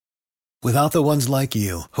Without the ones like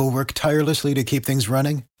you, who work tirelessly to keep things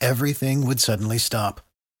running, everything would suddenly stop.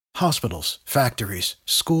 Hospitals, factories,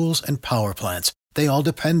 schools, and power plants, they all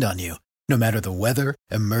depend on you. No matter the weather,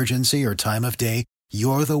 emergency, or time of day,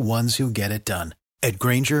 you're the ones who get it done. At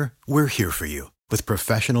Grainger, we're here for you with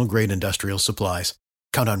professional-grade industrial supplies.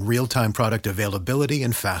 Count on real-time product availability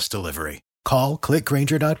and fast delivery. Call, click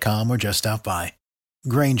Grainger.com, or just stop by.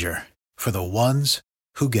 Grainger, for the ones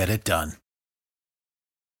who get it done.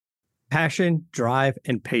 Passion, drive,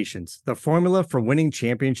 and patience. The formula for winning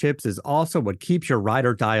championships is also what keeps your ride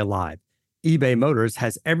or die alive. eBay Motors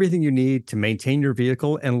has everything you need to maintain your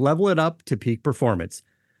vehicle and level it up to peak performance.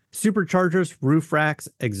 Superchargers, roof racks,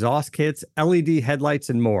 exhaust kits, LED headlights,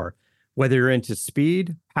 and more. Whether you're into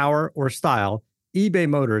speed, power, or style, eBay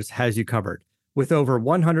Motors has you covered. With over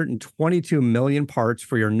 122 million parts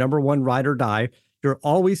for your number one ride or die, you'll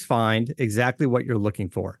always find exactly what you're looking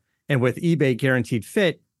for. And with eBay Guaranteed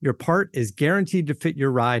Fit, your part is guaranteed to fit your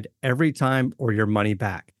ride every time or your money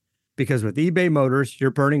back. Because with eBay Motors, you're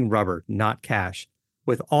burning rubber, not cash.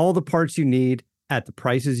 With all the parts you need at the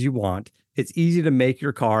prices you want, it's easy to make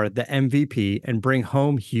your car the MVP and bring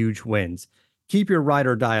home huge wins. Keep your ride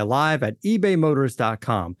or die alive at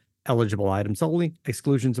ebaymotors.com. Eligible items only.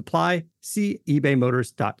 Exclusions apply. See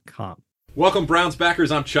ebaymotors.com. Welcome, Browns backers.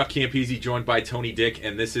 I'm Chuck Campese, joined by Tony Dick,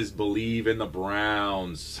 and this is Believe in the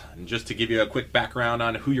Browns. And just to give you a quick background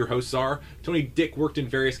on who your hosts are, Tony Dick worked in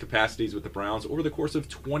various capacities with the Browns over the course of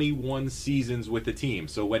 21 seasons with the team.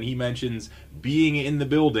 So when he mentions being in the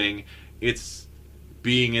building, it's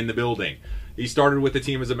being in the building. He started with the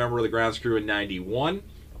team as a member of the grounds crew in 91.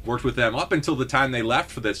 Worked with them up until the time they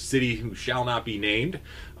left for the city who shall not be named.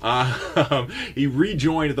 He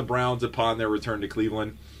rejoined the Browns upon their return to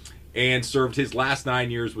Cleveland and served his last 9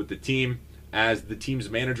 years with the team as the team's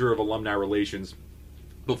manager of alumni relations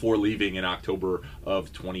before leaving in October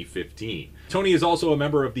of 2015. Tony is also a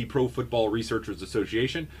member of the Pro Football Researchers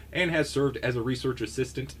Association and has served as a research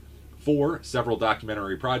assistant for several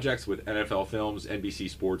documentary projects with NFL Films, NBC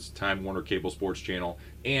Sports, Time Warner Cable Sports Channel,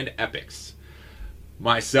 and Epix.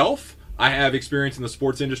 Myself, I have experience in the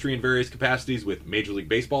sports industry in various capacities with Major League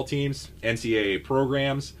Baseball teams, NCAA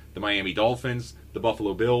programs, the Miami Dolphins, the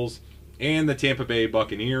Buffalo Bills, and the Tampa Bay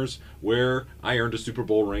Buccaneers, where I earned a Super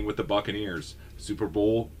Bowl ring with the Buccaneers. Super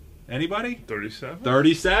Bowl, anybody? 37.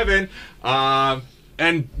 37.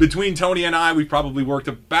 And between Tony and I, we've probably worked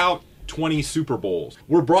about 20 Super Bowls.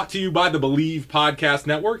 We're brought to you by the Believe Podcast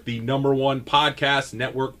Network, the #1 podcast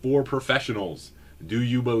network for professionals. Do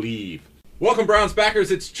you believe? Welcome, Browns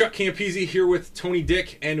backers. It's Chuck Campese here with Tony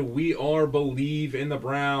Dick, and we are Believe in the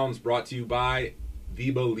Browns, brought to you by the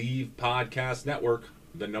Believe Podcast Network,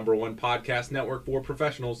 the #1 podcast network for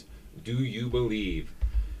professionals. Do you believe?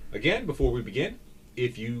 Again, before we begin,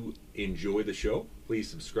 if you enjoy the show, please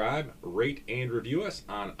subscribe, rate, and review us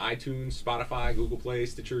on iTunes, Spotify, Google Play,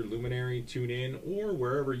 Stitcher, Luminary, TuneIn, or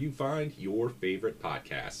wherever you find your favorite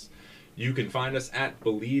podcasts. You can find us at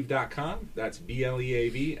Believe.com, that's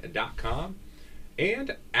BLEAV.com,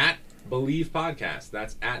 and at Believe Podcast,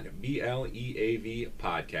 that's at BLEAV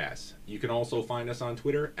Podcast. You can also find us on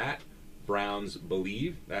Twitter at Browns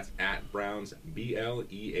Believe, that's at Browns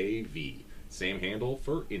BLEAV. Same handle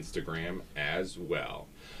for Instagram as well.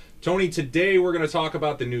 Tony, today we're going to talk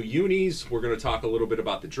about the new unis. We're going to talk a little bit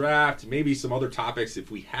about the draft, maybe some other topics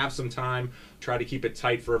if we have some time. Try to keep it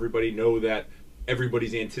tight for everybody. Know that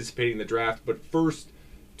everybody's anticipating the draft. But first,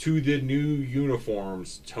 to the new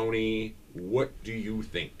uniforms. Tony, what do you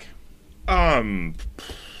think? I don't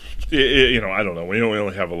know. We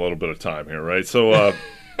only have a little bit of time here, right? So,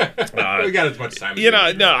 we got as much time.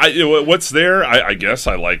 What's there? I guess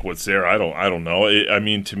I like what's there. I don't know.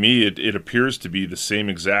 To me, it appears to be the same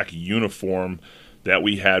exact uniform that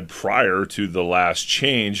we had prior to the last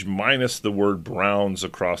change, minus the word Browns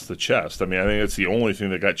across the chest. I think it's the only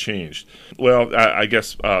thing that got changed. Well, I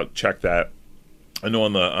guess check that. I know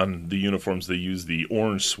on the uniforms they use the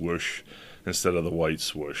orange swoosh instead of the white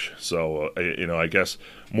swoosh. So I guess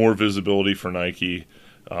more visibility for Nike.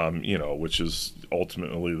 Which is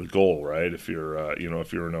ultimately the goal, right? If you're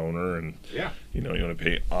an owner and you want to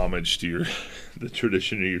pay homage to the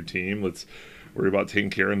tradition of your team, let's worry about taking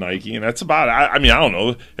care of Nike, and that's about it. I don't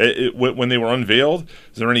know. When they were unveiled,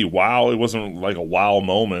 is there any wow? It wasn't like a wow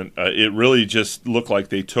moment. It really just looked like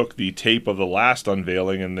they took the tape of the last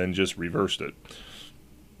unveiling and then just reversed it.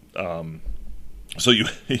 So you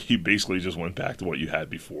basically just went back to what you had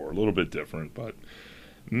before, a little bit different, but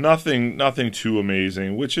nothing too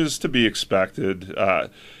amazing, which is to be expected. I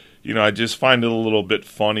just find it a little bit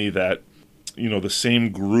funny that the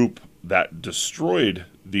same group that destroyed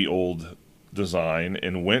the old design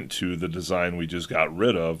and went to the design we just got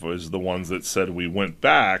rid of was the ones that said we went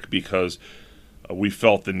back because we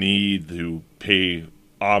felt the need to pay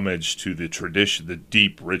homage to the tradition, the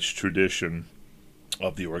deep, rich tradition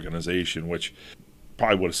of the organization, which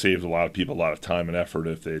probably would have saved a lot of people a lot of time and effort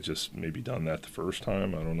if they had just maybe done that the first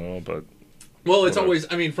time. I don't know, but well, it's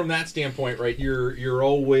always, I mean, from that standpoint, right, you're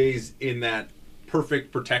always in that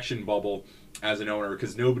perfect protection bubble as an owner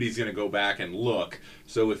because nobody's going to go back and look.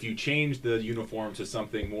 So if you change the uniform to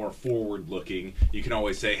something more forward looking, you can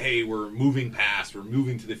always say, hey, we're moving past, we're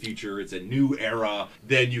moving to the future, it's a new era.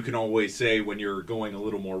 Then you can always say when you're going a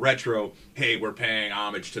little more retro, hey, we're paying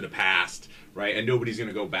homage to the past, right? And nobody's going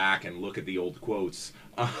to go back and look at the old quotes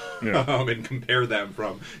and compare them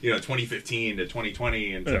from 2015 to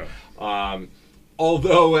 2020 and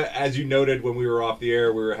although, as you noted when we were off the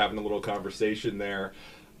air, we were having a little conversation there.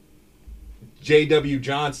 J.W.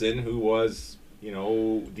 Johnson, who was,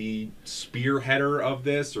 the spearheader of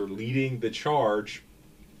this or leading the charge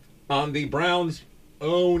on the Browns'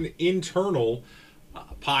 own internal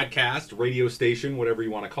podcast, radio station, whatever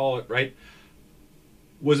you want to call it, right,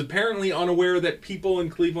 was apparently unaware that people in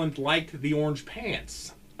Cleveland liked the orange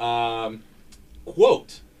pants.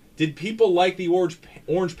 Quote, did people like the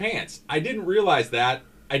orange pants? I didn't realize that.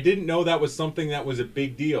 I didn't know that was something that was a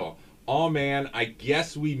big deal. Oh, man, I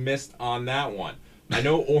guess we missed on that one. I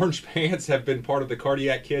know orange pants have been part of the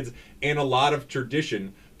Cardiac Kids and a lot of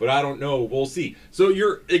tradition, but I don't know. We'll see. So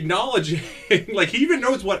you're acknowledging, like, he even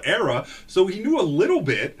knows what era, so he knew a little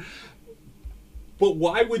bit. But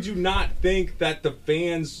why would you not think that the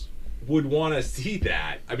fans would want to see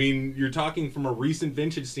that? I mean, you're talking from a recent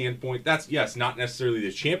vintage standpoint. That's, yes, not necessarily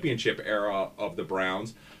the championship era of the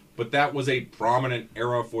Browns, but that was a prominent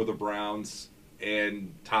era for the Browns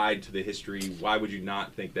and tied to the history. Why would you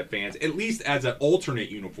not think that fans, at least as an alternate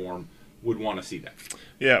uniform, would want to see that?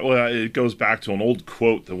 Yeah, well, it goes back to an old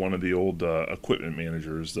quote that one of the old equipment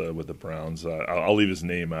managers with the Browns. I'll leave his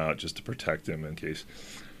name out just to protect him in case.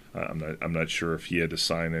 I'm not sure if he had to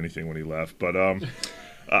sign anything when he left, but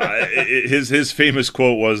his famous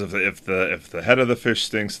quote was, "If the head of the fish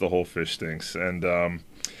stinks, the whole fish stinks." And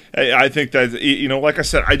I think that, like I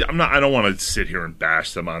said, I don't want to sit here and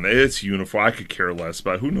bash them on it. It's uniform. I could care less,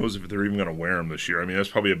 but who knows if they're even going to wear them this year? I mean, that's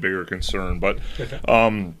probably a bigger concern. But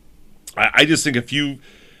I just think if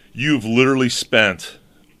you've literally spent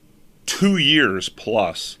 2 years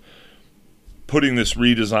plus putting this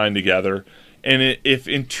redesign together, and if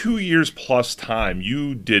in 2 years plus time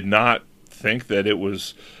you did not think that it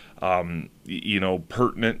was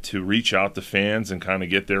pertinent to reach out to fans and kind of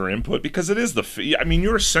get their input, because it is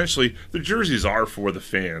you're essentially, the jerseys are for the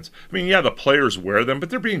fans. I mean, yeah, the players wear them, but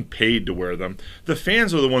they're being paid to wear them. The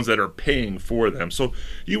fans are the ones that are paying for them. So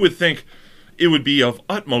you would think it would be of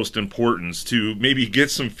utmost importance to maybe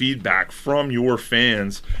get some feedback from your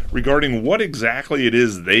fans regarding what exactly it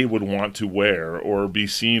is they would want to wear or be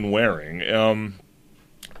seen wearing.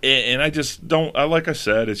 And I just don't, like I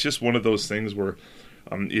said, it's just one of those things where,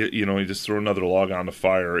 you just throw another log on the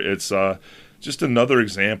fire. It's just another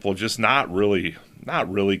example of just not really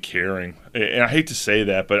caring. And I hate to say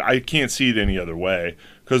that, but I can't see it any other way,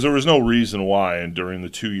 because there was no reason why, and during the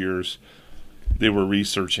 2 years they were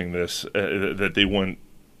researching this, that they wouldn't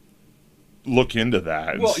look into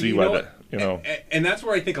that and see why that. And that's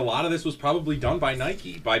where I think a lot of this was probably done by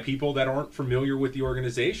Nike, by people that aren't familiar with the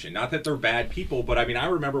organization. Not that they're bad people, but I mean, I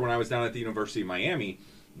remember when I was down at the University of Miami,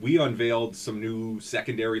 we unveiled some new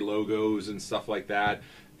secondary logos and stuff like that,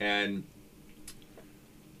 and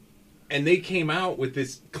they came out with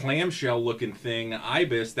this clamshell looking thing,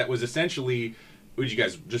 Ibis, that was essentially, you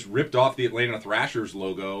guys just ripped off the Atlanta Thrashers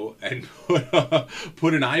logo and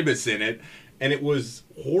put an Ibis in it. And it was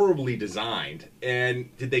horribly designed.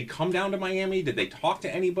 And did they come down to Miami? Did they talk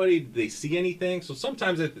to anybody? Did they see anything? So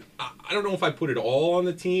sometimes I don't know if I put it all on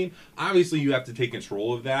the team. Obviously, you have to take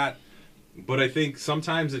control of that. But I think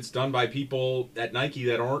sometimes it's done by people at Nike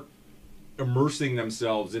that aren't immersing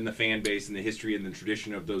themselves in the fan base and the history and the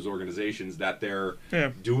tradition of those organizations that they're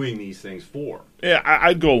doing these things for. Yeah,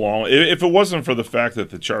 I'd go along. If it wasn't for the fact that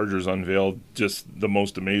the Chargers unveiled just the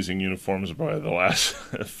most amazing uniforms of probably the last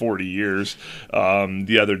 40 years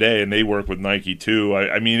the other day, and they work with Nike too.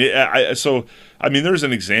 I mean, there's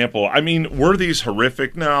an example. I mean, were these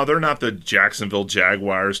horrific? No, they're not the Jacksonville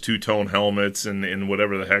Jaguars two-tone helmets and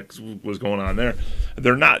whatever the heck was going on there.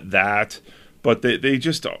 They're not that. But they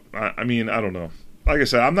just don't. I mean, I don't know. Like I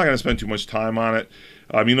said, I'm not going to spend too much time on it.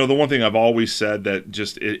 The one thing I've always said that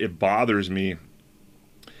just it bothers me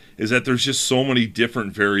is that there's just so many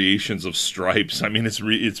different variations of stripes. I mean, it's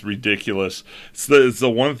ridiculous. It's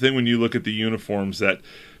the one thing when you look at the uniforms that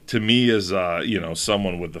to me, as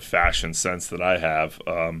someone with the fashion sense that I have,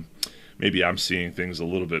 maybe I'm seeing things a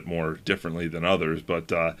little bit more differently than others.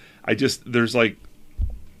 But there's like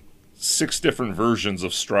 6 different versions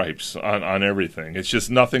of stripes on everything. It's just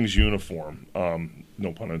nothing's uniform.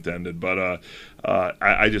 No pun intended. But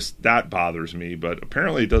I just, that bothers me. But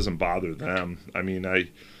apparently it doesn't bother them. I mean, I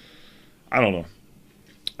don't know.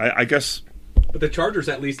 I guess. But the Chargers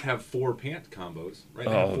at least have 4 pant combos, right?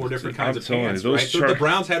 They have 4 different kinds of pants, you, right? So if the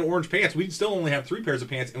Browns had orange pants, we'd still only have 3 pairs of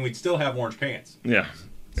pants, and we'd still have orange pants. Yeah.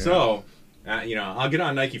 So, I'll get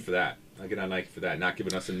on Nike for that. Not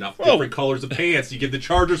giving us enough different colors of pants. You give the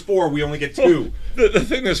Chargers 4, we only get 2. The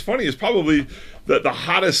thing that's funny is probably the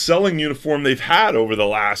hottest selling uniform they've had over the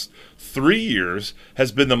last 3 years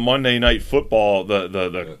has been the Monday Night Football,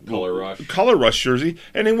 the Color Rush jersey,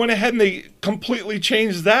 and they went ahead and they completely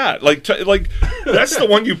changed that. Like that's the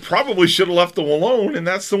one you probably should have left alone, and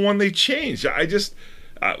that's the one they changed. I just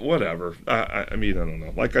whatever. I mean, I don't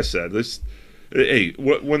know. Like I said,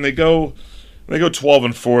 when they go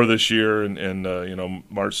 12-4 this year and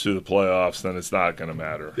march through the playoffs, then it's not going to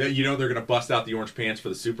matter. Yeah, they're going to bust out the orange pants for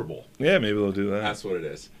the Super Bowl. Yeah, maybe they'll do that. That's what it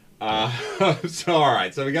is. So all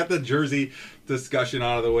right, so we got the jersey discussion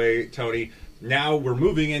out of the way, Tony. Now we're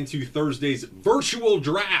moving into Thursday's virtual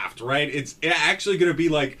draft, right? It's actually going to be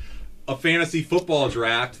like a fantasy football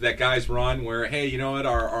draft that guys run where, hey, you know what,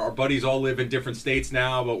 our buddies all live in different states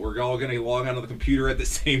now, but we're all going to log onto the computer at the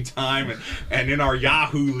same time, and in our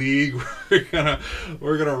Yahoo League, we're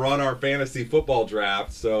gonna run our fantasy football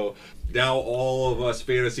draft. So now all of us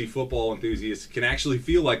fantasy football enthusiasts can actually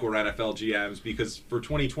feel like we're NFL GMs, because for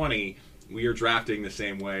 2020, we are drafting the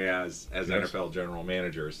same way as NFL general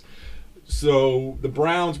managers. So the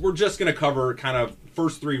Browns, we're just going to cover kind of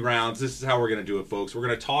first 3 rounds. This is how we're going to do it, folks. We're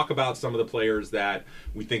going to talk about some of the players that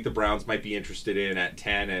we think the Browns might be interested in at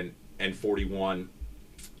 10 and 41.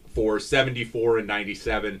 For 74 and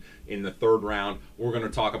 97 in the 3rd round, we're going to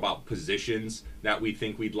talk about positions that we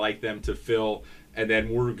think we'd like them to fill. And then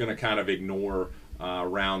we're going to kind of ignore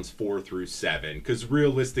rounds 4 through 7. Because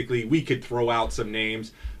realistically, we could throw out some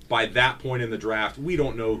names. By that point in the draft, we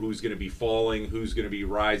don't know who's going to be falling, who's going to be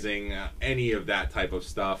rising, any of that type of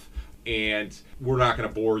stuff. And we're not going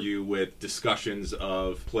to bore you with discussions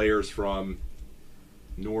of players from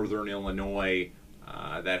Northern Illinois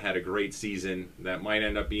that had a great season that might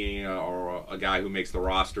end up being a guy who makes the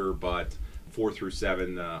roster, but 4 through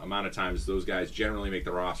 7, the amount of times those guys generally make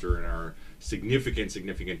the roster and are significant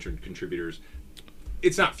contributors.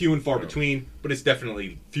 It's not few and far between, but it's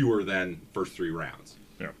definitely fewer than first 3 rounds.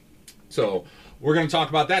 So we're going to talk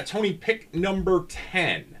about that. Tony, pick number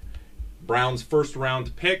 10. Browns' first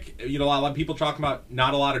round pick. A lot of people talking about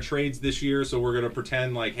not a lot of trades this year, so we're going to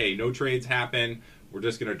pretend like, hey, no trades happen. We're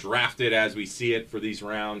just going to draft it as we see it for these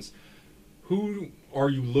rounds. Who are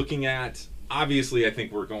you looking at? Obviously, I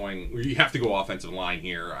think you have to go offensive line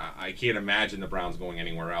here. I can't imagine the Browns going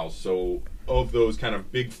anywhere else. So of those kind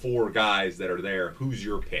of big 4 guys that are there, who's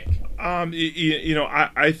your pick?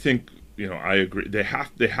 I think, I agree. They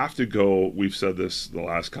have to go. We've said this the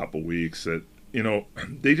last couple weeks that,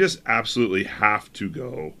 they just absolutely have to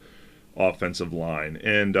go offensive line.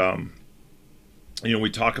 And, we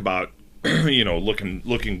talk about,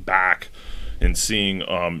 looking back and seeing,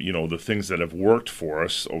 the things that have worked for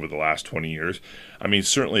us over the last 20 years. I mean,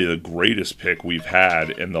 certainly the greatest pick we've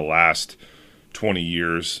had in the last 20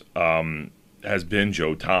 years has been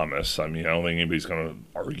Joe Thomas. I mean, I don't think anybody's going to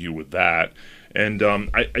argue with that. And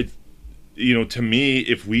to me,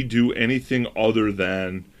 if we do anything other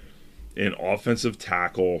than an offensive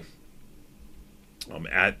tackle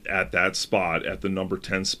at that spot, at the number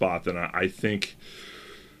 10 spot, then I think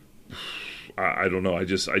I don't know. I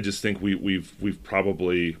just think we've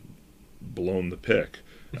probably blown the pick.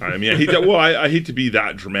 I mean, I hate to be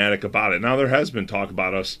that dramatic about it. Now there has been talk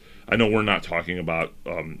about us. I know we're not talking about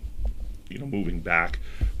moving back,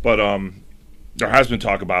 but there has been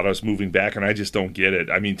talk about us moving back, and I just don't get it.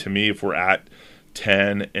 I mean, to me, if we're at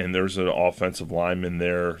 10 and there's an offensive lineman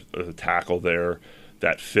there, a tackle there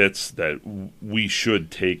that fits, that we should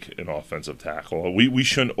take an offensive tackle. We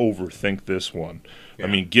shouldn't overthink this one. Yeah. I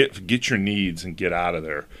mean, get your needs and get out of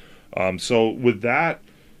there. So with that,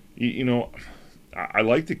 I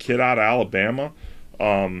like the kid out of Alabama.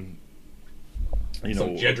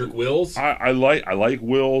 Jedrick Wills. I like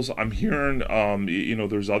Wills. I'm hearing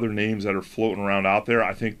there's other names that are floating around out there.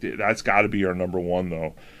 I think that's got to be our number 1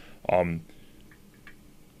 though.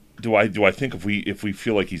 Do I think if we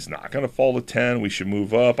feel like he's not going to fall to 10, we should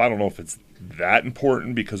move up? I don't know if it's that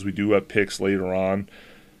important, because we do have picks later on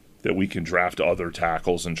that we can draft other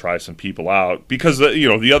tackles and try some people out. Because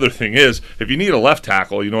the other thing is, if you need a left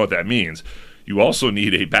tackle, you know what that means. you also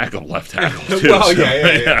need a backup left tackle too. Well,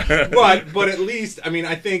 yeah. But at least, I mean,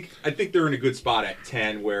 I think they're in a good spot at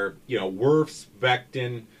 10 where, Wirfs,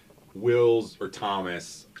 Becton, Wills, or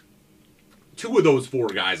Thomas, 2 of those 4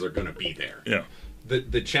 guys are going to be there. Yeah.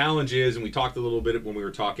 The challenge is, and we talked a little bit when we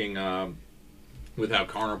were talking with our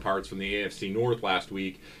counterparts from the AFC North last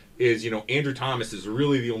week, is, Andrew Thomas is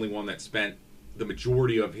really the only one that spent the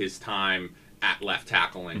majority of his time at left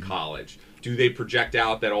tackle in college. Do they project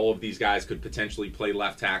out that all of these guys could potentially play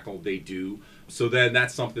left tackle? They do. So then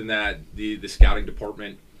that's something that the scouting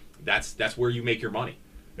department, that's where you make your money.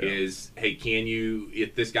 Yeah. Is, hey, can you,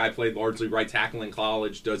 if this guy played largely right tackle in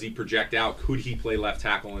college, does he project out? Could he play left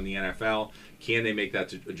tackle in the NFL? Can they make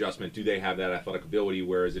that adjustment? Do they have that athletic ability?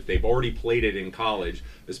 Whereas if they've already played it in college,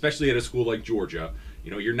 especially at a school like Georgia,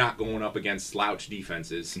 you're not going up against slouch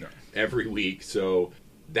defenses every week. So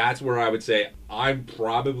that's where I would say I'm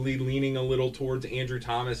probably leaning a little towards Andrew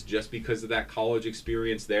Thomas just because of that college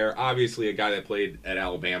experience there. Obviously, a guy that played at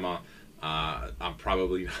Alabama, I'm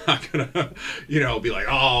probably not going to, be like,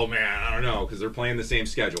 oh, man, I don't know, because they're playing the same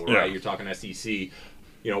schedule, right? Yeah. You're talking SEC.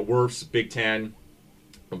 Wirfs, Big Ten,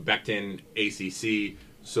 Becton, ACC.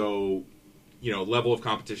 So, level of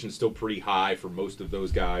competition is still pretty high for most of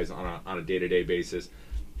those guys on a day-to-day basis.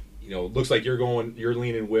 Looks like you're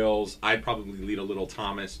leaning Wills. I'd probably lean a little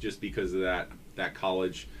Thomas just because of that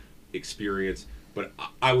college experience. But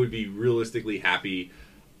I would be realistically happy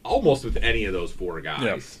almost with any of those 4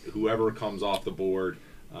 guys, whoever comes off the board,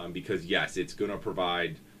 because, yes, it's going to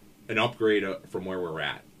provide an upgrade from where we're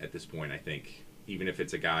at this point, I think, even if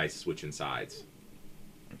it's a guy switching sides.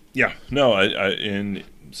 Yeah, no, I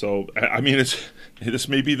mean, this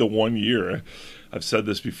may be the one year. I've said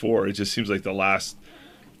this before. It just seems like the last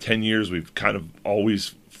 10 years we've kind of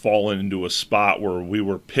always fallen into a spot where we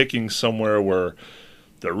were picking somewhere where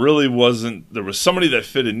there was somebody that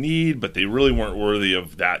fit a need, but they really weren't worthy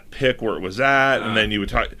of that pick where it was at. And then you would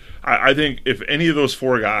talk. I think if any of those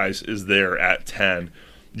 4 guys is there at 10,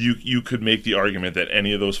 you could make the argument that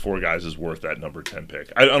any of those 4 guys is worth that number 10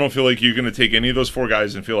 pick. I don't feel like you're going to take any of those 4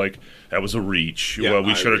 guys and feel like that was a reach. Yeah, well,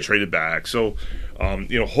 we should have traded back. So,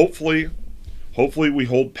 hopefully we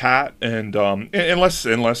hold pat, and unless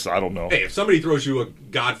I don't know. Hey, if somebody throws you a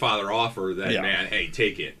Godfather offer, then man, hey,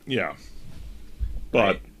 take it. Yeah.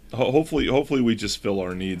 But hopefully we just fill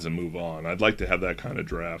our needs and move on. I'd like to have that kind of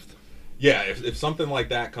draft. Yeah, if something like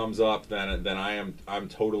that comes up, then I'm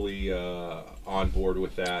totally on board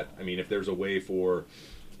with that. I mean, if there's a way for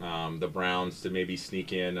the Browns to maybe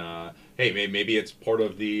sneak in, hey, maybe it's part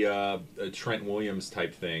of the Trent Williams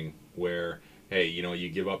type thing where, hey, you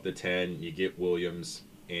give up the 10, you get Williams,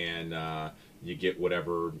 and you get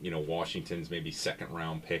whatever Washington's maybe second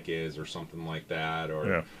round pick is or something like that,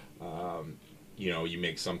 or you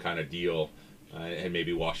make some kind of deal, and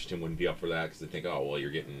maybe Washington wouldn't be up for that because they think, oh well,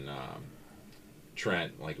 you're getting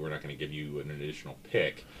Trent, like we're not going to give you an additional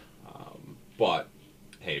pick, but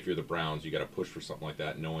hey, if you're the Browns, you got to push for something like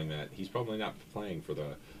that, knowing that he's probably not playing for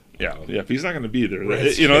the. If he's not going to be there,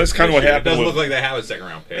 that's kind of what happened. It doesn't look like they have a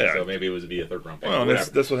second-round pick, so maybe it would be a third-round pick. Well,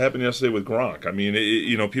 that's what happened yesterday with Gronk. I mean,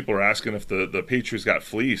 people are asking if the Patriots got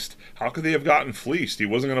fleeced. How could they have gotten fleeced? He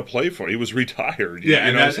wasn't going to play for it. He was retired.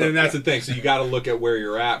 And that's the thing. So you got to look at where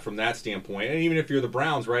you're at from that standpoint. And even if you're the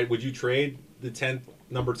Browns, right, would you trade the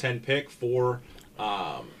number 10 pick for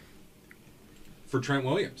Trent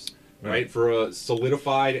Williams, right, for a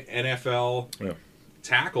solidified NFL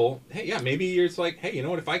tackle? Hey, maybe it's like, hey, you know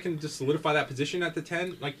what, if I can just solidify that position at the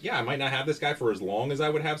 10, like, I might not have this guy for as long as I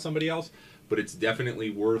would have somebody else, but it's definitely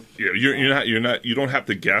worth. Yeah, you don't have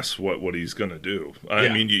to guess what he's going to do. I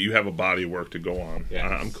mean, you have a body of work to go on. Yeah.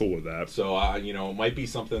 I'm cool with that. So it might be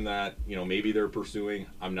something that maybe they're pursuing.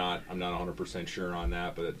 I'm not 100% sure on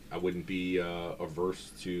that, but I wouldn't be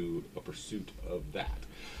averse to a pursuit of that.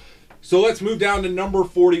 So let's move down to number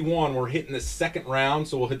 41. We're hitting the second round,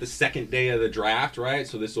 so we'll hit the second day of the draft, right?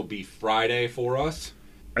 So this will be Friday for us.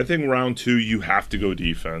 I think round 2, you have to go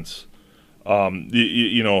defense. If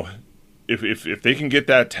they can get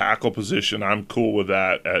that tackle position, I'm cool with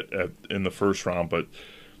that in the first round. But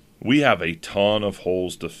we have a ton of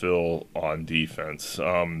holes to fill on defense.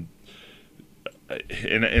 And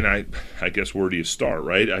I guess where do you start,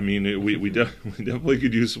 right? I mean, we definitely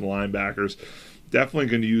could use some linebackers. Definitely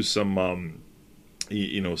going to use some, some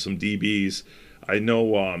DBs. I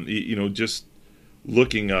know, just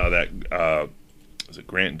looking that is it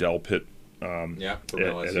Grant Delpit at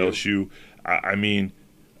LSU. I mean,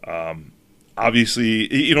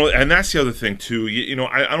 obviously, and that's the other thing too.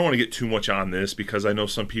 I don't want to get too much on this because I know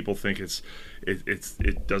some people think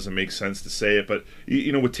it doesn't make sense to say it, but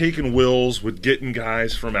with taking wills, with getting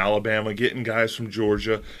guys from Alabama, getting guys from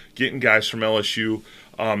Georgia, getting guys from LSU,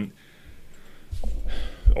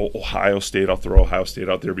 Ohio State. I'll throw Ohio State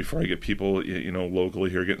out there before I get people locally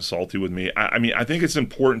here getting salty with me. I think it's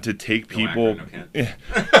important to take people.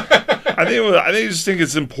 I just think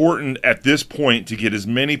it's important at this point to get as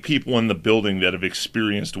many people in the building that have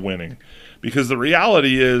experienced winning, because the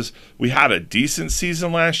reality is we had a decent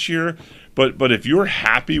season last year, but if you're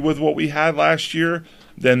happy with what we had last year,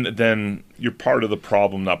 then you're part of the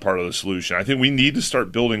problem, not part of the solution. I think we need to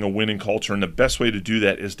start building a winning culture, and the best way to do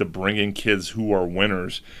that is to bring in kids who are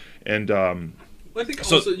winners. And well, I think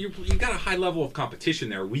also you've got a high level of competition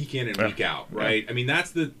there, week in and week out, right? I mean,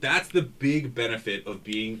 that's the big benefit of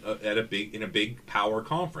being in a big power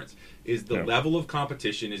conference. Is the level of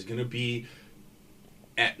competition is going to be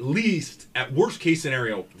at least, at worst case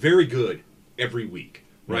scenario, very good every week,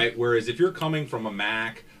 right? Whereas if you're coming from a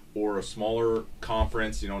MAC or a smaller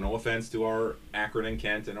conference, no offense to our Akron and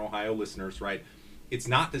Kent and Ohio listeners, right? It's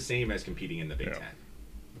not the same as competing in the Big Ten.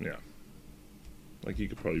 Yeah. Like you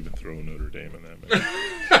could probably even throw Notre Dame in that,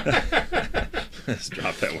 man. Let's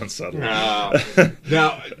drop that one subtly. Now,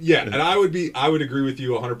 yeah, and I would agree with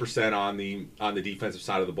you 100% on the defensive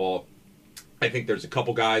side of the ball. I think there's a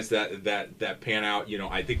couple guys that pan out.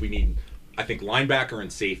 I think linebacker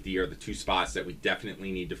and safety are the two spots that we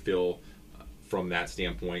definitely need to fill from that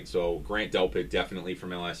standpoint. So Grant Delpit definitely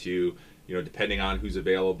from LSU. Depending on who's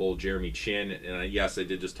available, Jeremy Chin, and yes, I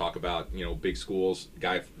did just talk about big schools,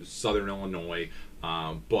 guy from Southern Illinois,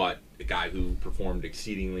 but a guy who performed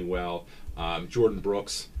exceedingly well. Jordan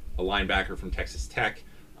Brooks, a linebacker from Texas Tech.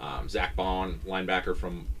 Zach Bond, linebacker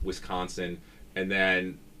from Wisconsin, and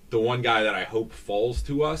then the one guy that I hope falls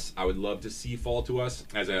to us, I would love to see fall to us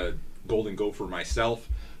as a Golden Gopher myself,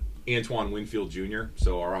 Antoine Winfield Jr.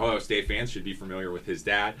 So our Ohio State fans should be familiar with his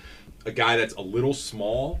dad, a guy that's a little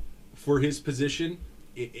small for his position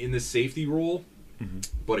in the safety role,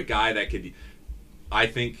 but a guy that I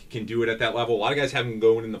think can do it at that level. A lot of guys have him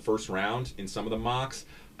going in the first round in some of the mocks.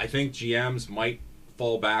 I think GMs might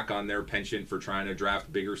fall back on their penchant for trying to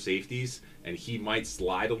draft bigger safeties, and he might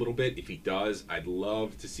slide a little bit. If he does, I'd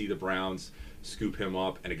love to see the Browns scoop him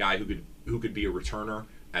up, and a guy who could be a returner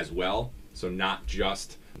as well. So not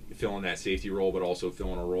just filling that safety role, but also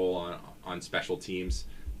filling a role on special teams.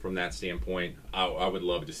 From that standpoint, I would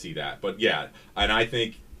love to see that. But yeah, and I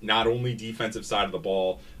think not only defensive side of the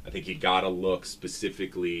ball, I think you got to look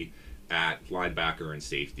specifically at linebacker and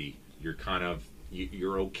safety. You're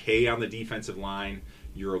okay on the defensive line.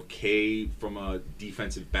 You're okay from a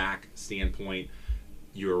defensive back standpoint.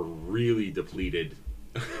 You're really depleted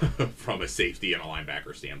from a safety and a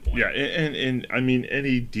linebacker standpoint. Yeah, and I mean,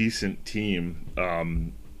 any decent team,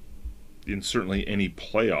 and certainly any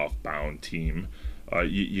playoff-bound team,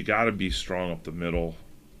 you got to be strong up the middle,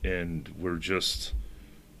 and we're just,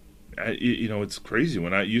 it's crazy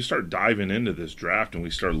when you start diving into this draft and we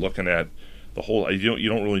start looking at the whole. You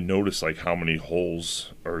don't really notice like how many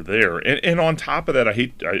holes are there, and on top of that, I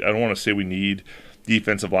don't want to say we need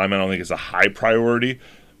defensive linemen. I don't think it's a high priority,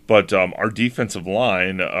 but our defensive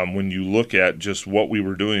line, when you look at just what we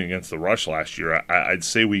were doing against the rush last year, I'd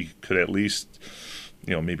say we could at least,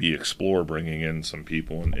 maybe explore bringing in some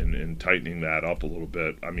people and tightening that up a little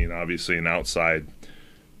bit. I mean, obviously an outside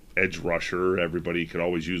edge rusher, everybody could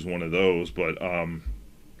always use one of those, but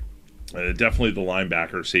definitely the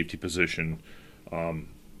linebacker safety position,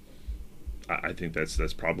 I think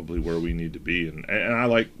that's probably where we need to be. And I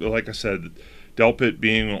like I said, Delpit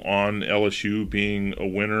being on LSU, being a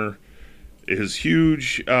winner is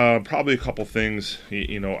huge. Probably a couple things,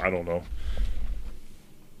 I don't know.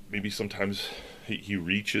 Maybe sometimes he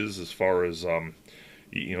reaches as far as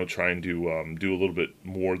trying to do a little bit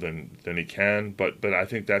more than he can, but I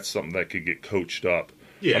think that's something that could get coached up.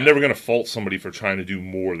 Yeah. I'm never going to fault somebody for trying to do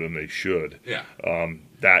more than they should. Yeah.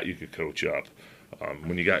 That you could coach up.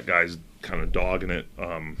 When you got guys kind of dogging it,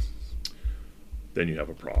 then you have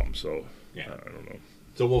a problem. So yeah. I don't know.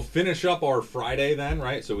 So we'll finish up our Friday then,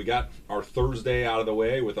 right? So we got our Thursday out of the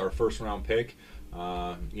way with our first round pick.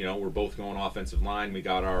 We're both going offensive line. We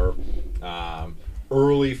got our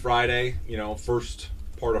early Friday, first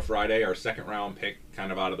part of Friday, our second round pick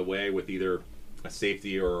kind of out of the way with either a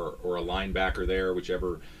safety or a linebacker there,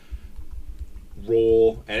 whichever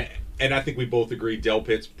role. And I think we both agree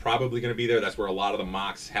Delpit's probably going to be there. That's where a lot of the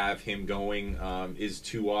mocks have him going, is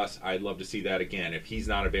to us. I'd love to see that again. If he's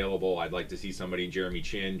not available, I'd like to see somebody, Jeremy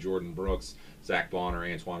Chin, Jordan Brooks, Zach Bond, or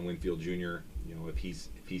Antoine Winfield Jr., if he's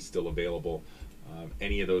still available.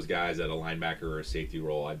 Any of those guys at a linebacker or a safety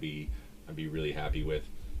role, I'd be really happy with.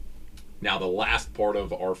 Now, the last part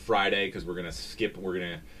of our Friday, because we're going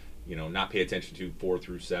to not pay attention to 4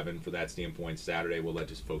 through 7 for that standpoint. Saturday, we'll let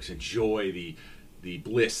just folks enjoy the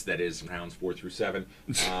bliss that is rounds 4 through 7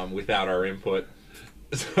 without our input.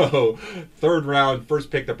 So, third round,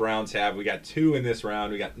 first pick the Browns have. We got 2 in this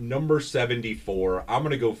round. We got number 74. I'm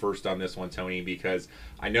going to go first on this one, Tony, because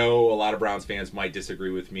I know a lot of Browns fans might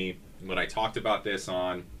disagree with me, but I talked about this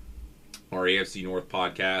on our AFC North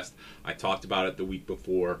podcast. I talked about it the week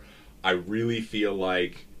before. I really feel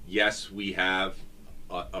like, yes, we have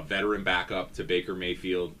a veteran backup to Baker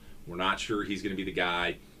Mayfield. We're not sure he's going to be the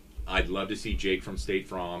guy. I'd love to see Jake from State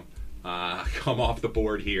Farm come off the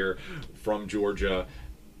board here from Georgia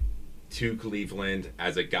to Cleveland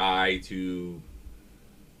as a guy to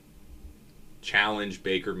challenge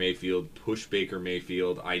Baker Mayfield, push Baker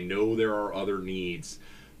Mayfield. I know there are other needs,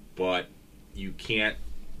 but you can't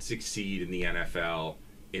succeed in the NFL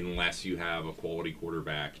unless you have a quality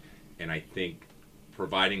quarterback. And I think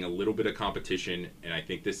providing a little bit of competition, and I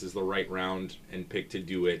think this is the right round and pick to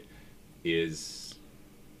do it, is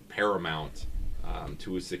paramount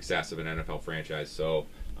to a success of an NFL franchise. So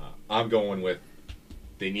I'm going with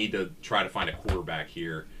they need to try to find a quarterback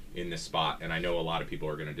here in this spot, and I know a lot of people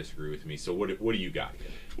are going to disagree with me. So what do you got here?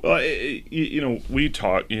 Well, we've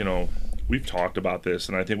talked about this,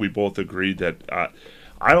 and I think we both agreed that I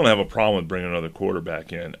don't have a problem with bringing another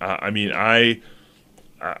quarterback in. I'm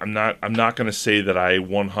not going to say that I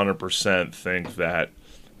 100% think that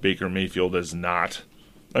Baker Mayfield is not.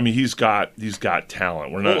 I mean, he's got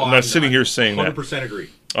talent. I'm not sitting here saying 100% that. 100%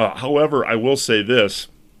 agree. However, I will say this.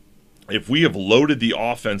 If we have loaded the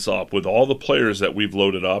offense up with all the players that we've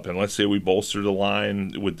loaded up, and let's say we bolster the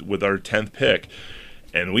line with our 10th pick,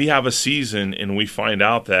 and we have a season and we find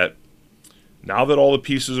out that now that all the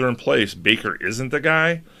pieces are in place, Baker isn't the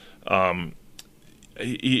guy, then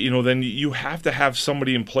you have to have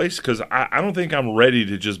somebody in place, because I don't think I'm ready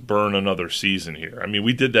to just burn another season here. I mean,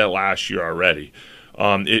 we did that last year already.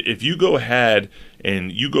 If you go ahead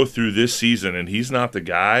and you go through this season and he's not the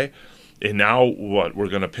guy, and now we're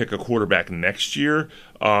going to pick a quarterback next year,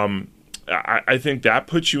 I think that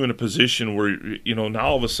puts you in a position where, now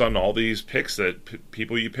all of a sudden all these picks that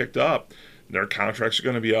people you picked up, their contracts are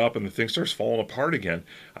going to be up and the thing starts falling apart again.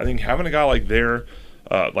 I think having a guy like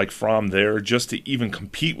Fromm there, just to even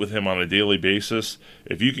compete with him on a daily basis,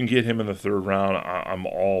 if you can get him in the third round, I'm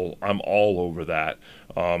all over that.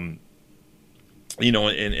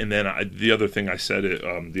 And then the other thing I said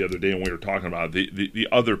the other day when we were talking about the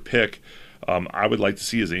other pick, I would like to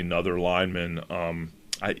see is another lineman.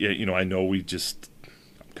 I know we just,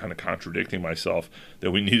 I'm kind of contradicting myself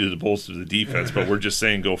that we needed to bolster the defense, but we're just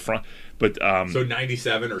saying go front. But so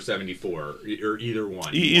 97 or 74 or either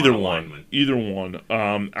one. Either one.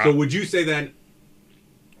 So would you say then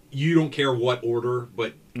you don't care what order,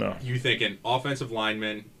 but no, you think an offensive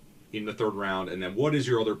lineman in the third round, and then what is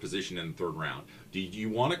your other position in the third round? Do you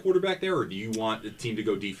want a quarterback there, or do you want the team to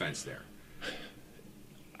go defense there?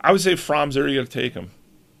 I would say Fromm's there. You got to take him.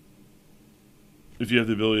 If you have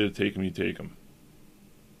the ability to take him, you take him.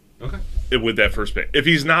 Okay. With that first pick. If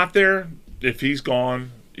he's not there, if he's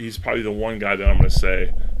gone, he's probably the one guy that I'm going to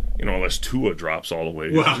say, unless Tua drops all the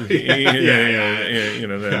way. Well,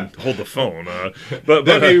 then hold the phone. But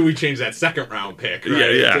maybe we change that second round pick.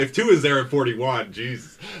 Right? Yeah. If Tua is there at 41,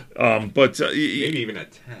 jeez. Maybe even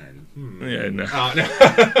at 10. Yeah, no.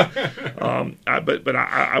 No. But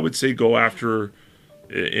I would say go after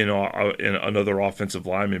in another offensive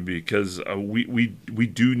lineman, because we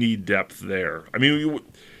do need depth there. I mean,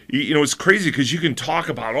 it's crazy because you can talk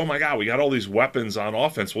about, oh my God, we got all these weapons on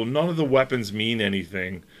offense. Well, none of the weapons mean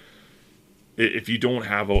anything if you don't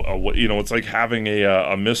have it's like having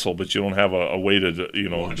a missile, but you don't have a way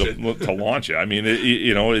to launch it. I mean,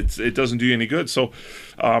 it doesn't do you any good. So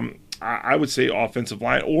I would say offensive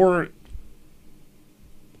line,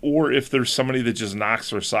 or if there's somebody that just knocks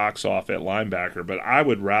their socks off at linebacker. But I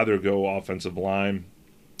would rather go offensive line.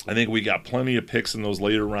 I think we got plenty of picks in those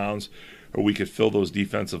later rounds, or we could fill those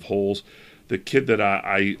defensive holes. The kid that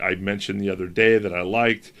I mentioned the other day that I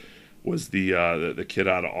liked was the kid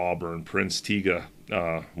out of Auburn, Prince Tega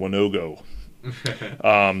Wanogo.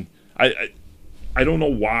 I don't know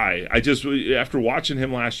why. I just, after watching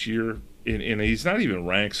him last year, and he's not even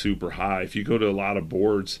ranked super high. If you go to a lot of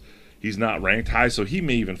boards, he's not ranked high, so he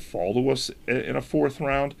may even fall to us in a fourth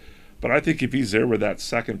round. But I think if he's there with that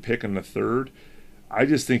second pick in the third, I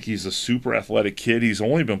just think he's a super athletic kid. He's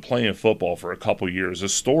only been playing football for a couple years.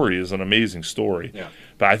 His story is an amazing story. Yeah.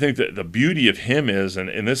 But I think that the beauty of him is,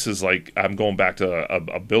 and this is like, I'm going back to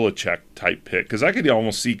a Belichick type pick, because I could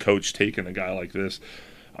almost see Coach taking a guy like this.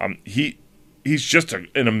 He's just an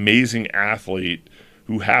amazing athlete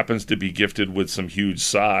who happens to be gifted with some huge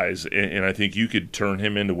size, and I think you could turn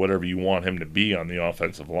him into whatever you want him to be on the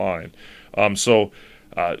offensive line.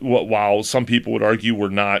 While some people would argue we're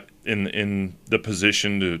not in the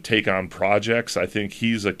position to take on projects, I think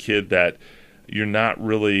he's a kid that you're not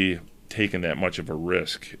really taking that much of a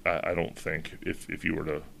risk, I don't think, if you were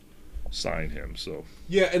to sign him. So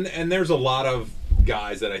yeah, and there's a lot of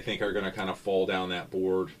guys that I think are going to kind of fall down that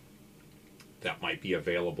board that might be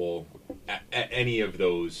available at any of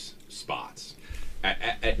those spots.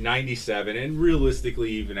 At 97, and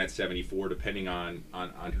realistically even at 74, depending on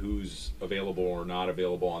who's available or not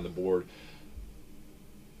available on the board.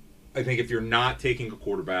 I think if you're not taking a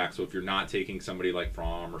quarterback, so if you're not taking somebody like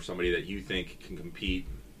Fromm or somebody that you think can compete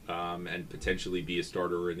and potentially be a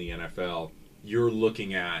starter in the NFL, you're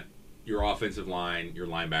looking at your offensive line, your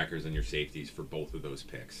linebackers, and your safeties for both of those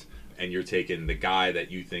picks. And you're taking the guy that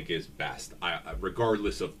you think is best,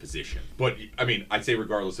 regardless of position. But, I mean, I'd say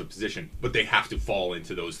regardless of position, but they have to fall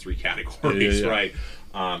into those three categories, right?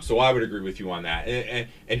 So I would agree with you on that.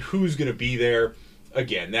 And who's going to be there?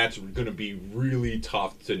 Again, that's going to be really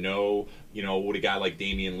tough to know. You know, would a guy like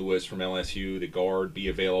Damian Lewis from LSU, the guard, be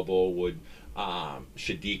available? Would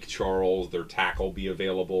Shadiq Charles, their tackle, be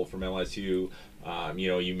available from LSU? You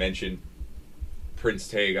know, you mentioned Prince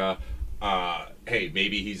Tega. Hey,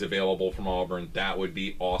 maybe he's available from Auburn. That would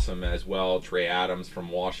be awesome as well. Trey Adams from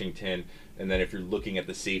Washington. And then if you're looking at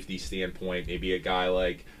the safety standpoint, maybe a guy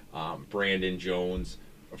like Brandon Jones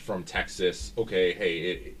from Texas. Okay,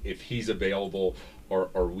 hey, if he's available,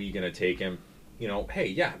 are we going to take him? You know, hey,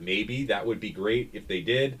 yeah, maybe that would be great if they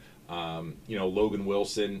did. You know, Logan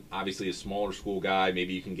Wilson, obviously a smaller school guy.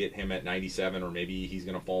 Maybe you can get him at 97, or maybe he's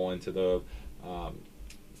going to fall into the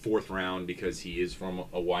fourth round because he is from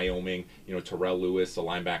Wyoming. You know, Terrell Lewis, a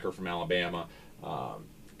linebacker from Alabama.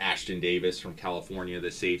 Ashton Davis from California, the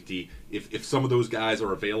safety. If some of those guys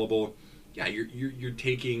are available, yeah, you're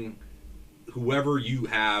taking whoever you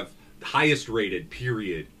have the highest rated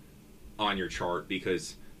period on your chart,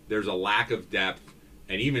 because there's a lack of depth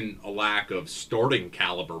and even a lack of starting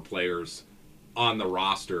caliber players on the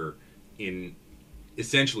roster in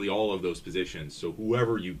essentially all of those positions. So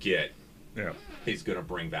whoever you get, yeah, is going to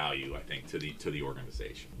bring value, I think, to the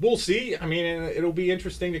organization. We'll see. I mean, it'll be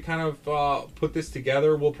interesting to kind of put this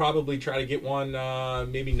together. We'll probably try to get one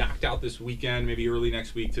maybe knocked out this weekend, maybe early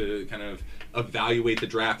next week, to kind of evaluate the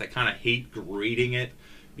draft. I kind of hate grading it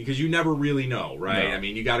because you never really know, right? No. I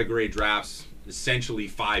mean, you got to grade drafts essentially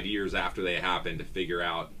 5 years after they happen to figure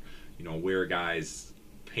out, you know, where guys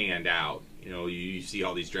panned out. You know, you see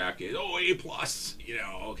all these draft kids, A+, you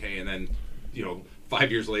know, okay, and then, you know, 5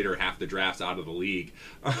 years later, half the draft's out of the league.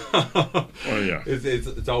 Oh, yeah.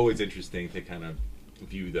 It's always interesting to kind of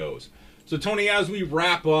view those. So, Tony, as we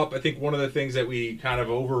wrap up, I think one of the things that we kind of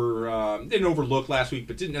didn't overlook last week,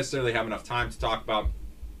 but didn't necessarily have enough time to talk about,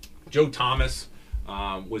 Joe Thomas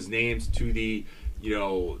was named to the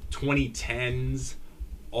 2010s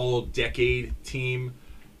All-Decade Team,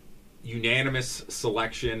 unanimous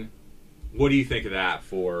selection. What do you think of that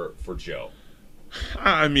for Joe?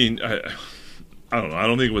 I mean, I don't know. I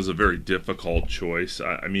don't think it was a very difficult choice.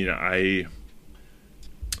 I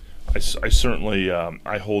certainly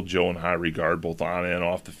I hold Joe in high regard both on and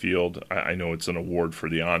off the field. I know it's an award for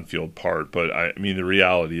the on-field part, but I mean the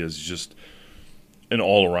reality is just an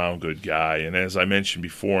all-around good guy. And as I mentioned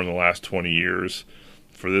before, in the last 20 years,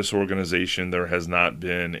 for this organization, there has not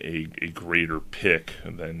been a greater pick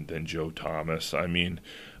than Joe Thomas. I mean,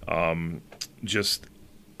 just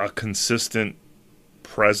a consistent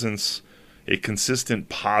presence, a consistent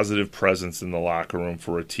positive presence in the locker room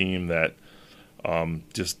for a team that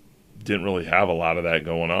just didn't really have a lot of that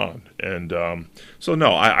going on. And so,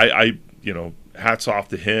 no, I hats off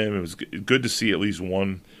to him. It was good to see at least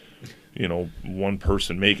one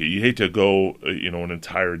person make it. You hate to go, an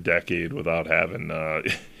entire decade without having,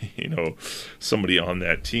 somebody on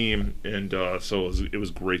that team. And so it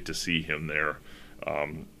was great to see him there.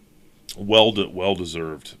 Well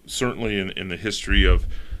deserved. Certainly in the history of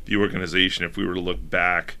the organization, if we were to look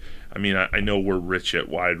back, I mean, I know we're rich at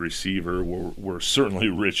wide receiver. We're certainly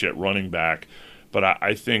rich at running back. But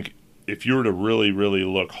I think if you were to really, really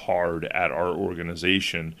look hard at our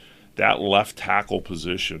organization, that left tackle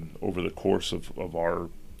position over the course of our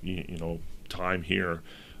time here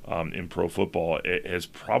in pro football,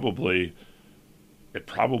 it probably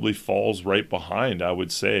falls right behind, I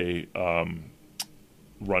would say,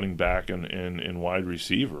 running back and wide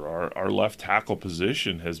receiver. Our left tackle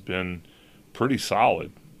position has been pretty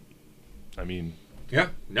solid. I mean, yeah,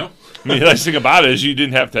 no. the nice thing about it is you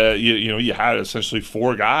didn't have to, you had essentially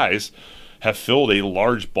 4 guys have filled a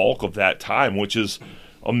large bulk of that time, which is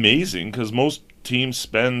amazing because most teams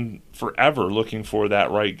spend forever looking for that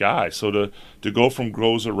right guy. So to go from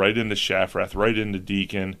Groza right into Shafrath, right into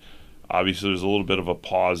Deacon, obviously there's a little bit of a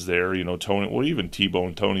pause there. Tony, well, even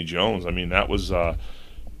T-Bone, Tony Jones, I mean, that was,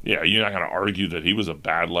 you're not going to argue that he was a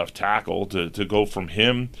bad left tackle. To go from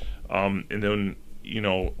him, and then,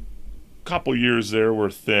 a couple years there were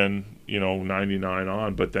thin, 99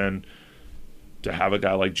 on, but then to have a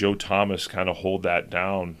guy like Joe Thomas kind of hold that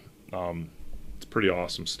down, it's pretty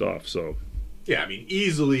awesome stuff. So, yeah, I mean,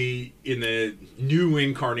 easily in the new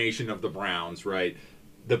incarnation of the Browns, right,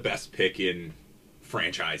 the best pick in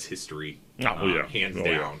franchise history, hands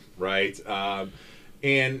down, right?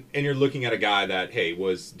 And you're looking at a guy that, hey,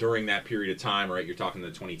 was during that period of time, right? You're talking the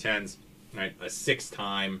 2010s, right? A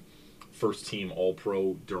 6-time first-team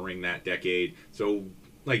All-Pro during that decade. So,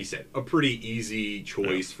 like you said, a pretty easy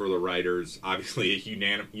choice for the writers. Obviously,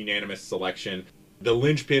 a unanimous selection. The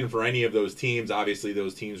linchpin for any of those teams, obviously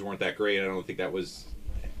those teams weren't that great. I don't think that was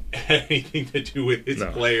anything to do with his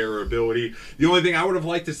player or ability. The only thing I would have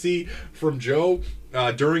liked to see from Joe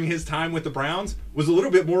during his time with the Browns was a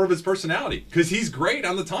little bit more of his personality, because he's great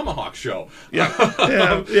on the Tomahawk Show. Yeah.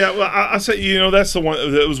 Well, I'll say, that's the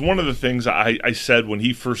one. That was one of the things I said when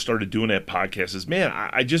he first started doing that podcast. Is, man,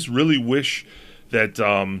 I just really wish that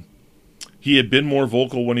he had been more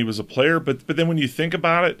vocal when he was a player. But then when you think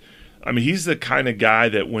about it, I mean, he's the kind of guy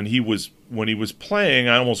that when he was playing,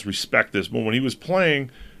 I almost respect this, but when he was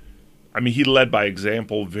playing, I mean, he led by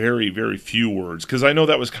example, very, very few words. Because I know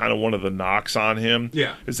that was kind of one of the knocks on him.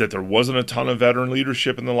 Yeah. Is that there wasn't a ton of veteran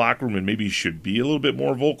leadership in the locker room, and maybe he should be a little bit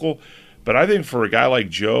more vocal. But I think for a guy like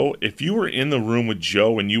Joe, if you were in the room with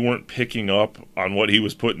Joe and you weren't picking up on what he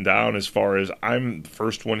was putting down as far as, I'm the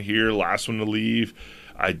first one here, last one to leave,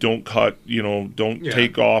 I don't cut, don't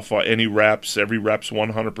take off any reps, every rep's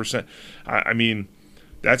 100%. I mean,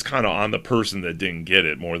 that's kind of on the person that didn't get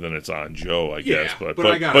it more than it's on Joe, I guess. But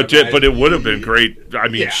it would have been great. I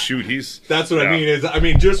mean, shoot, that's what I mean. Is, I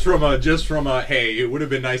mean, just from a hey, it would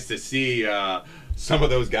have been nice to see some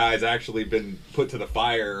of those guys actually been put to the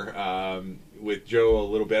fire with Joe a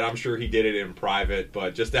little bit. I'm sure he did it in private,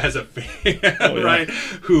 but just as a fan, right,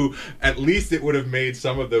 who at least it would have made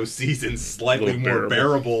some of those seasons slightly more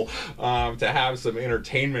bearable to have some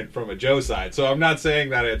entertainment from a Joe side. So I'm not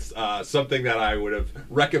saying that it's something that I would have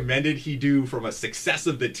recommended he do from a success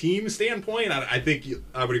of the team standpoint. I think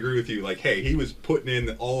I would agree with you. Like, hey, he was putting in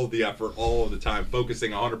all of the effort all of the time,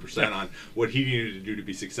 focusing 100% on what he needed to do to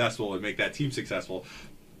be successful and make that team successful.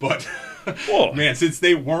 But, man, since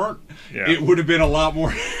they weren't, it would have been a lot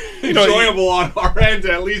more enjoyable on our end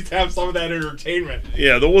to at least have some of that entertainment.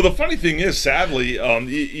 Yeah, the funny thing is, sadly,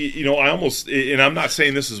 I almost, and I'm not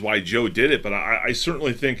saying this is why Joe did it, but I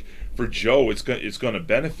certainly think for Joe it's going to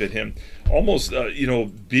benefit him. Almost,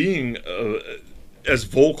 being as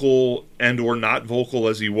vocal and or not vocal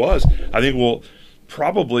as he was, I think will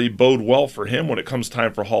probably bode well for him when it comes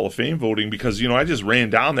time for Hall of Fame voting, because, I just ran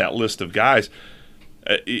down that list of guys.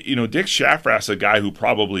 Dick Shafrath's a guy who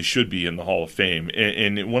probably should be in the Hall of Fame.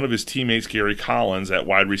 And one of his teammates, Gary Collins, at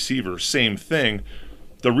wide receiver, same thing.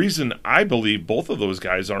 The reason I believe both of those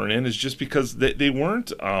guys aren't in is just because they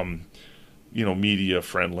weren't, media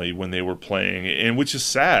friendly when they were playing, and which is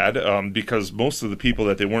sad because most of the people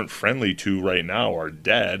that they weren't friendly to right now are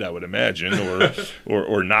dead, I would imagine,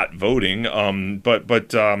 or not voting. I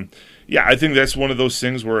think that's one of those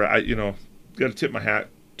things where I, got to tip my hat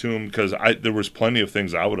to him, because there was plenty of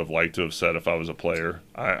things I would have liked to have said if I was a player.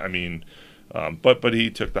 But he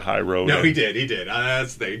took the high road. No, he did.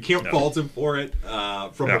 That's the thing. You can't fault him for it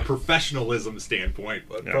from a professionalism standpoint,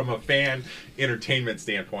 but from a fan entertainment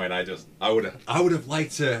standpoint, I would have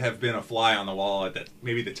liked to have been a fly on the wall at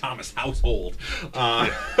maybe the Thomas household,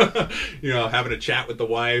 having a chat with the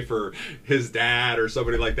wife or his dad or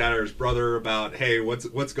somebody like that, or his brother about, hey,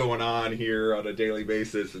 what's going on here on a daily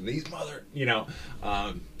basis, and these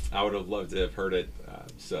I would have loved to have heard it.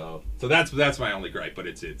 So that's my only gripe, but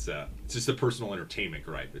it's just a personal entertainment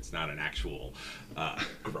gripe. It's not an actual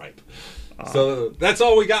gripe. So that's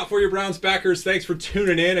all we got for you, Browns backers. Thanks for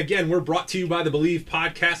tuning in. Again, we're brought to you by the Believe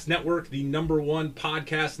Podcast Network, the #1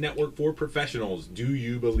 podcast network for professionals. Do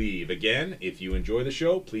you believe? Again, if you enjoy the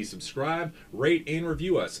show, please subscribe, rate, and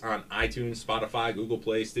review us on iTunes, Spotify, Google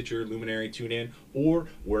Play, Stitcher, Luminary, TuneIn, or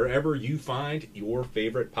wherever you find your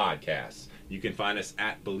favorite podcasts. You can find us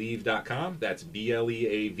at Believe Bleav.com. That's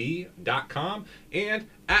BLEAV.com. And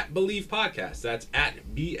at Bleav Podcast. That's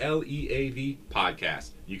at BLEAV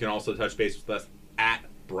Podcast. You can also touch base with us at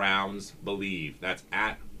Browns Bleav. That's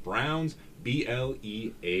at Browns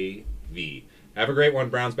BLEAV. Have a great one,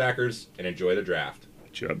 Browns backers, and enjoy the draft.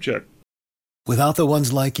 Job check. Without the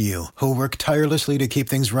ones like you, who work tirelessly to keep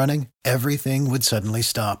things running, everything would suddenly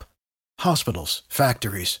stop. Hospitals,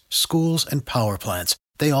 factories, schools, and power plants,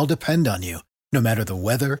 they all depend on you. No matter the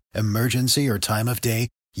weather, emergency, or time of day,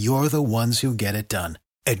 you're the ones who get it done.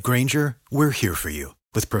 At Grainger, we're here for you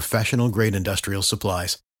with professional-grade industrial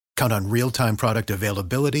supplies. Count on real-time product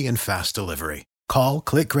availability and fast delivery. Call,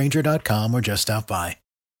 click Grainger.com, or just stop by.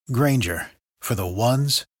 Grainger, for the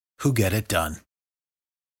ones who get it done.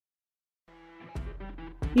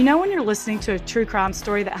 You know when you're listening to a true crime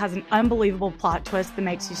story that has an unbelievable plot twist that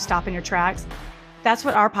makes you stop in your tracks? That's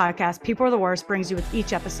what our podcast, People Are the Worst, brings you with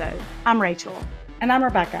each episode. I'm Rachel. And I'm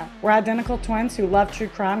Rebecca. We're identical twins who love true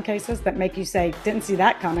crime cases that make you say, didn't see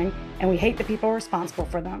that coming, and we hate the people responsible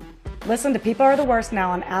for them. Listen to People Are the Worst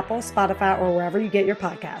now on Apple, Spotify, or wherever you get your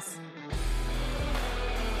podcasts.